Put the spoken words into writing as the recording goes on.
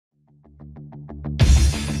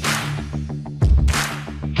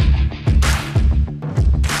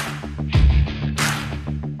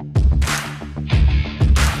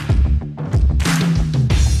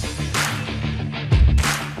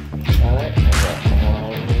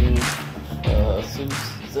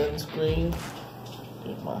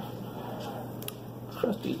Get my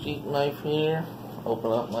trusty Jeep knife here.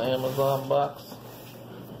 Open up my Amazon box.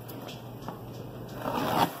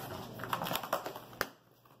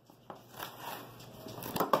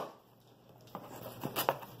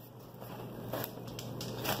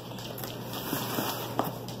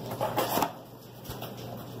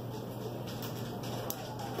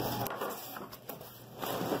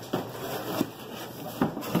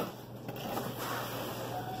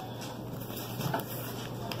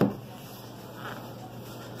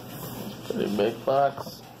 Pretty big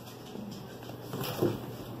box.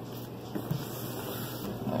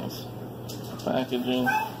 Nice packaging.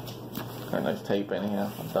 Very nice tape anyhow.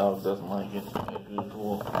 My dog doesn't like it as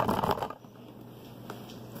usual.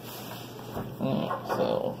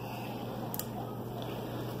 So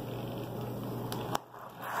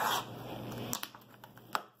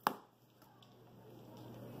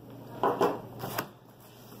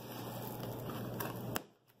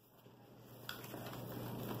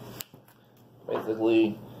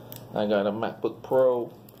basically, I got a MacBook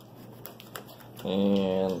Pro,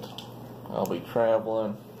 and I'll be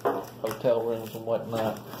traveling, hotel rooms and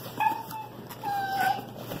whatnot,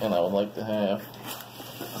 and I would like to have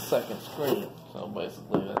a second screen. So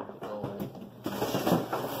basically, that's the goal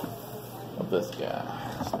of this guy.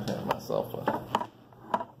 So I have myself a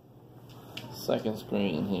second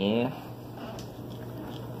screen here.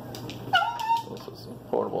 This is a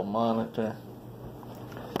portable monitor.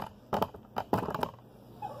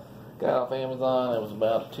 Got off Amazon, it was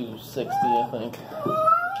about $260, I think.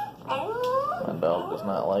 My dog does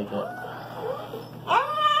not like it.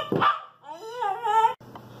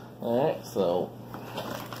 Alright, so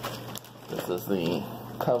this is the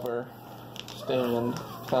cover stand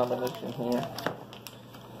combination here.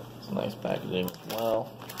 It's nice packaging as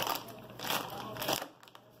well.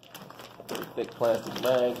 Pretty thick plastic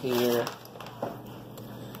bag here.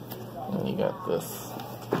 And you got this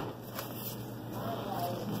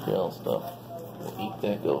gel stuff. We'll eat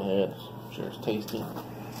that, go ahead. I'm sure it's tasty.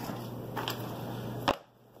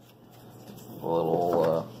 A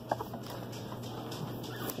little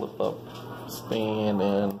flip up stand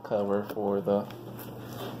and cover for the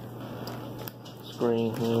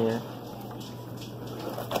screen here.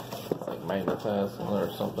 It's like magnetized or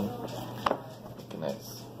something. It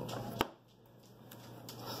connects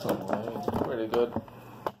some way. It's pretty good.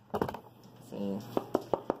 See.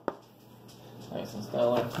 Nice and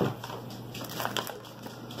stellar.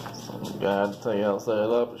 Some guy to tell you how to set it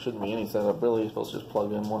up. It shouldn't be any setup really. You're supposed to just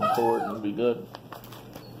plug in one cord and be good.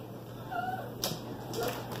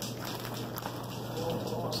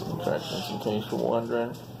 Some directions in case you're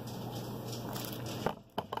wondering.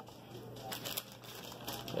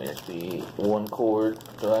 There's the one cord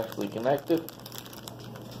to actually connect it.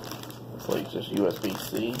 Looks like it's just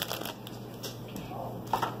USB-C.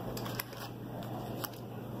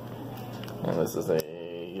 And this is a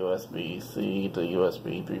USB-C to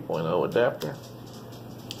USB 3.0 adapter.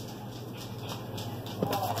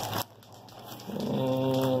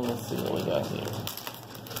 And let's see what we got here.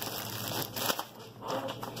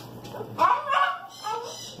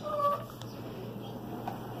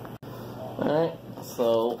 Alright,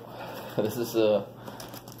 so this is a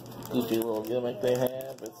goofy little gimmick they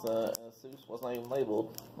have. It's an ASUS, well, it's not even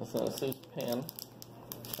labeled. It's an ASUS pen.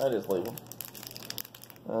 That is labeled.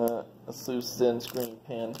 ASUS ZenScreen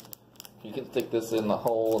pen. You can stick this in the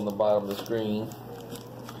hole in the bottom of the screen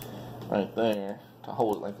right there to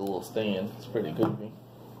hold it like a little stand. It's pretty goofy.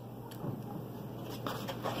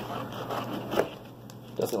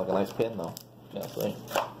 Does seem like a nice pen though, gotta say.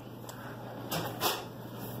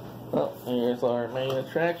 Well, here's our main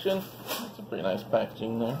attraction. It's a pretty nice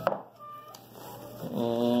packaging there.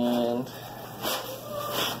 And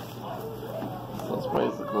so it's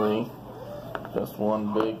basically just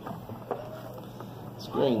one big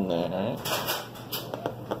screen there, right?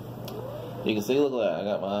 You can see, look at that. I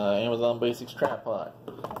got my Amazon Basics tripod.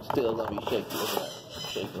 Still gonna be shaky. Look at that.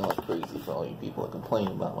 Shaking like crazy for all you people that complain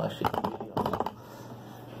about my shaky videos.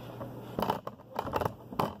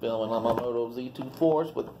 Filming on my Moto Z2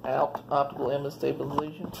 Force without optical image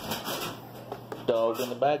stabilization. Dog in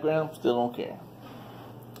the background, still don't care.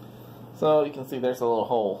 So you can see there's a little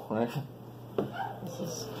hole, right? This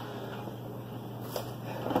is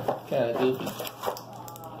kind of goofy.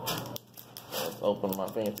 Let's open my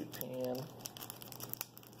fancy pen.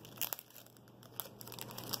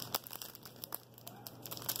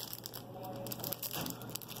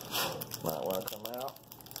 Might want to come out.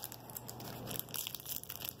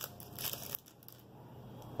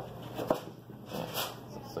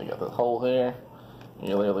 So you got this hole here.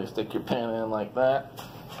 You literally stick your pen in like that.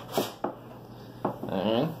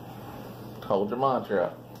 And hold your monitor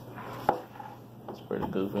up. It's pretty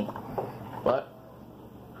goofy, but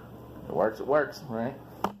it works, right?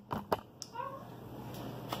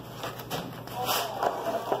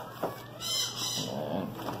 And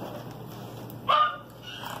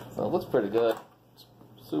so it looks pretty good.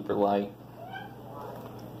 It's super light.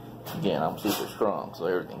 Again, I'm super strong, so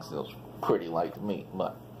everything feels pretty light to me,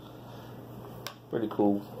 but pretty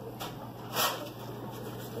cool.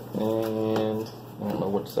 And I don't know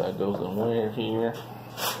which side goes in where here.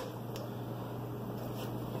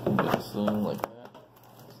 Just zoom like that.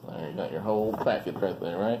 So there you got your whole package right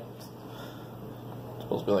there, right? It's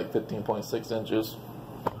supposed to be like 15.6 inches.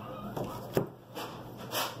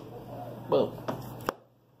 Boom.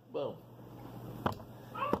 Boom.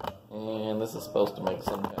 And this is supposed to make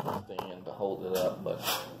some kind of stand to hold it up, but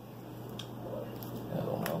I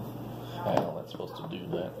don't know how that's supposed to do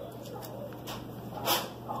that.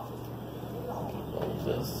 Hold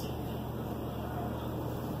this.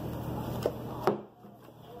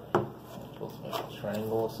 Supposed to make a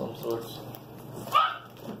triangle of some sorts.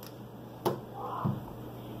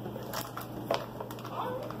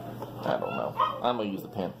 I don't know. I'm gonna use the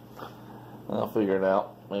pen. I'll figure it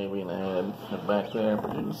out. Maybe in the head and back there,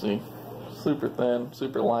 but you can see super thin,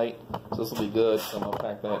 super light. So this will be good. So I'm gonna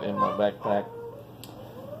pack that in my backpack,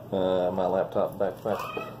 my laptop backpack,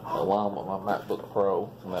 along with my MacBook Pro,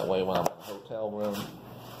 and that way when I'm in a hotel room,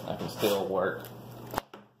 I can still work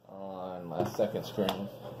on my second screen.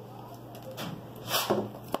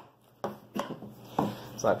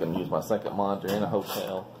 So I can use my second monitor in a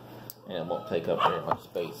hotel, and it won't take up very much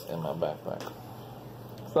space in my backpack.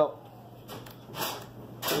 So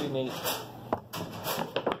pretty neat.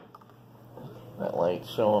 That light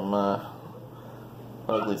showing my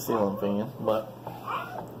ugly ceiling fan, but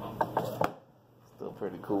still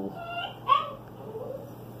pretty cool.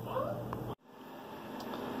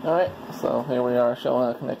 Alright, so here we are showing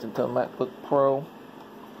how connected to a MacBook Pro.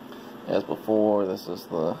 As before, this is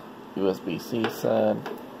the USB-C side.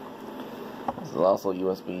 This is also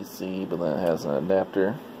USB-C, but then it has an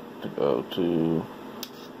adapter to go to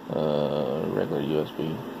regular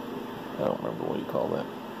USB. I don't remember what you call that.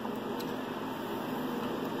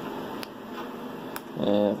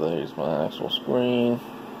 And so here's my actual screen.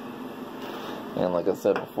 And like I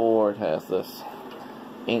said before, it has this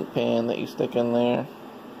ink pen that you stick in there.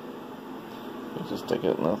 You just stick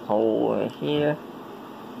it in this hole right here.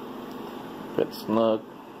 Fit snug.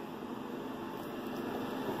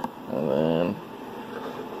 And then,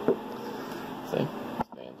 see,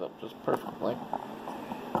 stands up just perfectly.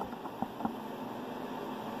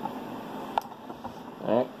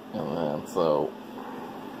 Alright, and then so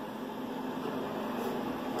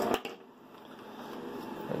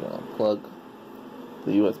we're going to plug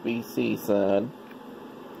the USB-C side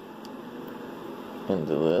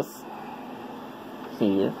into this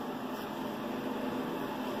here.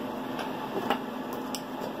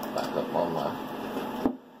 Back up on my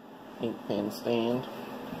ink pen stand.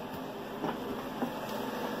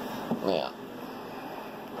 Now,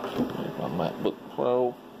 here's my MacBook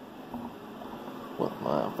Pro with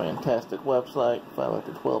my fantastic website,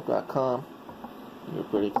 5after12.com. You're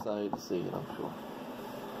pretty excited to see it, I'm sure.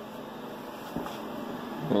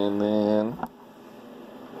 And then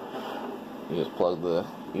you just plug the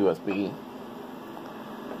USB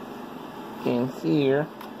in here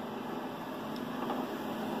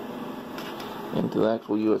into the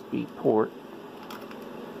actual USB port.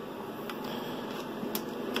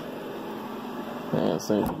 And as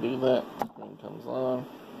soon as you do that, the screen comes on.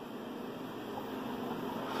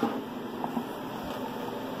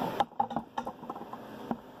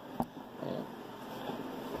 And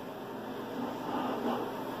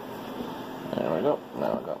there we go.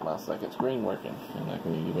 Now I got my second screen working, and I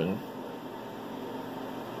can even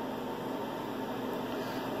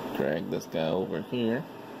drag this guy over here.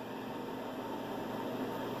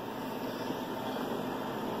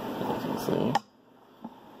 As you can see,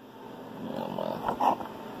 now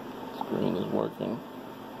my screen is working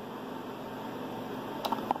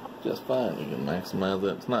just fine. You can maximize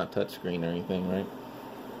it. It's not a touch screen or anything, right?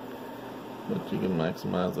 But you can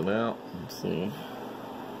maximize it out and see.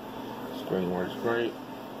 Screen works great.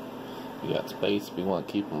 You got space if you want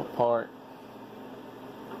to keep them apart.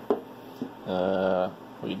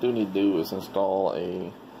 What you do need to do is install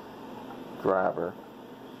a driver.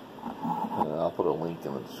 I'll put a link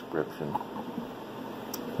in the description.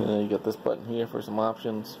 You got this button here for some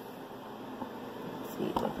options. Let's see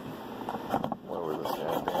if I can lower this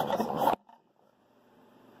guy down some.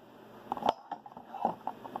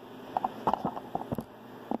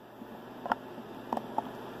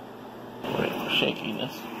 Great for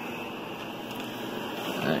shakiness.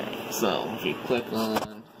 Alright. So if you click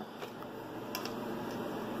on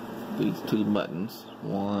these two buttons,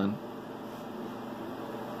 one,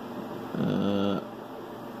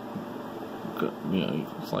 you know,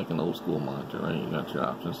 it's like an old school monitor, right? You got your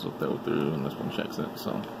options to go through, and this one checks it.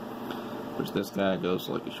 So, which this guy goes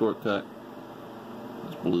to like a shortcut.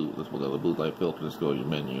 This blue, this will go to the blue light filter. Just go to your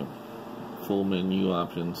menu, full menu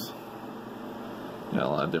options. Got a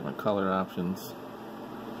lot of different color options.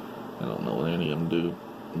 I don't know what any of them do.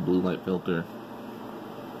 Blue light filter.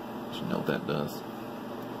 You know what that does.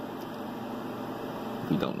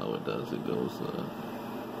 If you don't know what it does, it goes.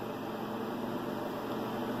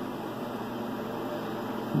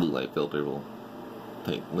 Blue light filter will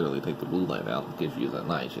literally take the blue light out and gives you that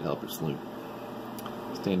night. Should help you sleep.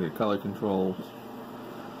 Standard color controls.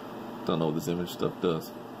 Don't know what this image stuff does.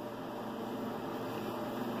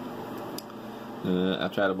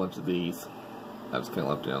 I've tried a bunch of these. I just kind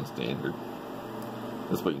of left it on standard.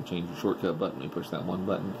 This way you can change your shortcut button when you push that one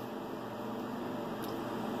button.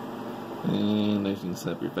 And as you can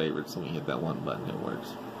set up your favorites, so when you hit that one button, it works.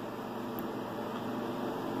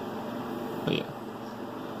 But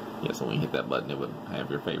yeah, so when you hit that button, it would have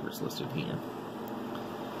your favorites listed here.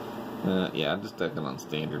 Yeah, I just stuck it on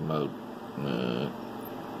standard mode.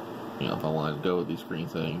 You know, if I wanted to go with these screen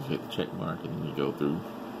settings, you hit the check mark and then you go through.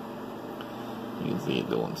 You can see it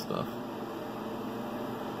doing stuff.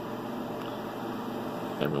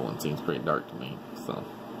 Everyone seems pretty dark to me, so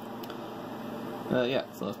yeah,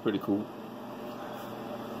 so that's pretty cool.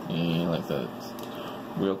 And like I said, it's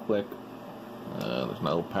real quick. There's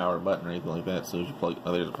no power button or anything like that. As soon as you plug,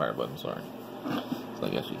 oh, there's a power button. Sorry. So I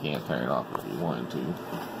guess you can turn it off if you wanted to.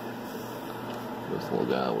 This little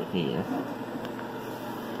guy over here.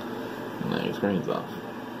 And now your screen's off.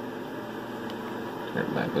 Turn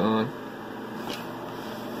it back on.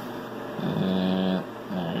 And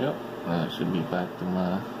there you go. That should be back to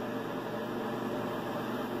my.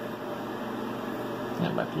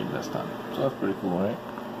 Yeah, back to your desktop. So that's pretty cool, right?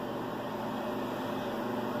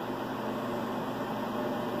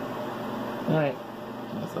 Alright,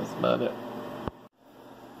 I guess that's about it.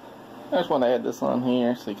 I just want to add this on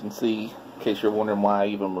here so you can see, in case you're wondering why I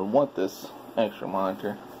even would want this extra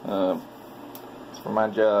monitor. It's for my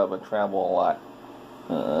job. I travel a lot.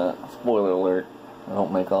 Spoiler alert, I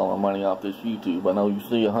don't make all my money off this YouTube. I know you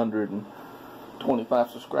see 125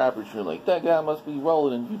 subscribers, you're like, that guy must be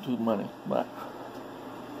rolling in YouTube money. But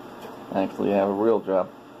I actually have a real job.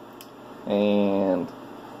 And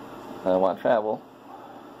when I travel,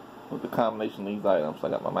 with the combination of these items, I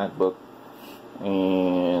got my MacBook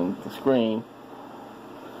and the screen,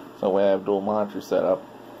 so I have dual monitor set up,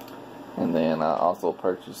 and then I also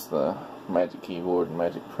purchased the Magic Keyboard and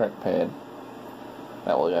Magic Trackpad.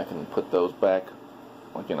 That way I can put those back,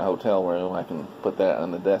 like in a hotel room. I can put that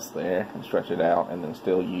on the desk there and stretch it out, and then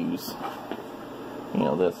still use, you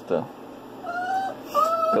know, this to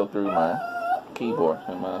go through my keyboard,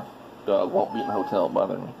 and my dog won't be in the hotel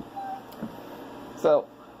bothering me. So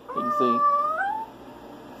you can see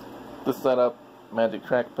the setup: Magic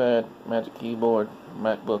Trackpad, Magic Keyboard,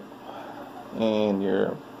 MacBook, and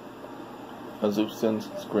your ASUS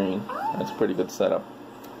ZenScreen. That's a pretty good setup.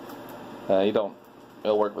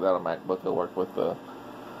 It'll work without a MacBook. It'll work with the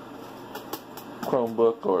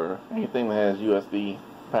Chromebook or anything that has USB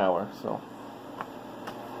power. So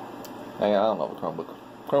I don't know if a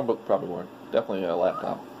Chromebook probably work. Definitely a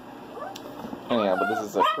laptop. Anyhow, but this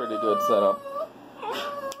is a pretty good setup.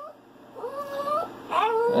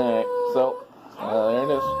 Alright, so there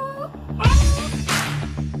it is.